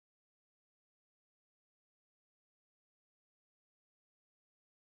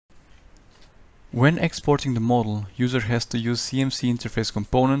When exporting the model, user has to use CMC interface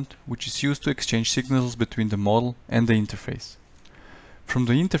component, which is used to exchange signals between the model and the interface. From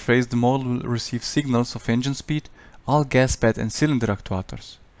the interface, the model will receive signals of engine speed, all gas pad and cylinder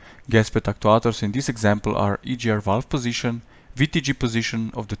actuators. Gas pad actuators in this example are EGR valve position, VTG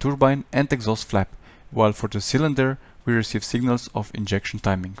position of the turbine and exhaust flap, while for the cylinder we receive signals of injection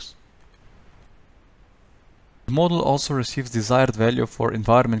timings. The model also receives desired value for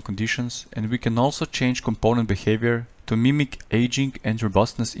environment conditions, and we can also change component behavior to mimic aging and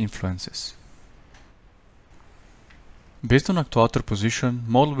robustness influences. Based on actuator position,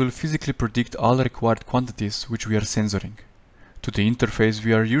 model will physically predict all required quantities which we are sensoring. To the interface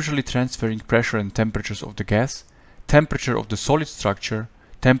we are usually transferring pressure and temperatures of the gas, temperature of the solid structure,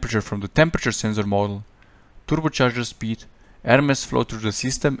 temperature from the temperature sensor model, turbocharger speed, air mass flow through the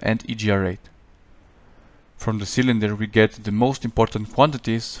system and EGR rate. From the cylinder we get the most important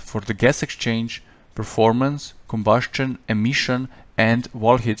quantities for the gas exchange, performance, combustion, emission and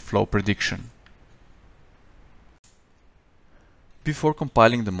wall heat flow prediction. Before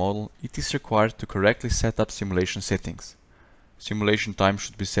compiling the model, it is required to correctly set up simulation settings. Simulation time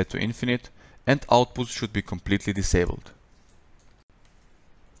should be set to infinite and outputs should be completely disabled.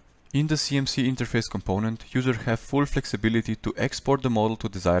 In the CMC interface component, users have full flexibility to export the model to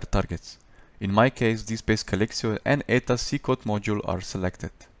desired targets. In my case, DSpace Calexio and ETA C-code module are selected.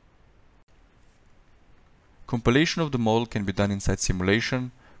 Compilation of the model can be done inside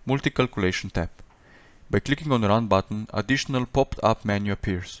Simulation, Multi-Calculation tab. By clicking on the Run button, additional popped-up menu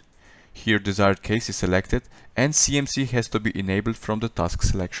appears. Here desired case is selected and CMC has to be enabled from the task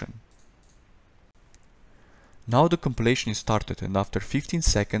selection. Now the compilation is started, and after 15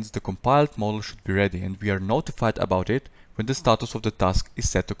 seconds the compiled model should be ready and we are notified about it when the status of the task is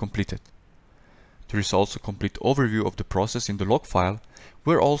set to completed. There is also a complete overview of the process in the log file,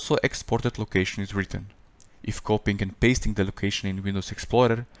 where also exported location is written. If copying and pasting the location in Windows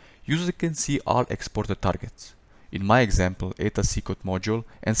Explorer, user can see all exported targets. In my example, ETA C-code module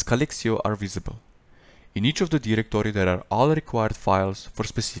and Scalexio are visible. In each of the directory there are all required files for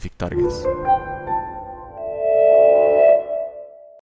specific targets.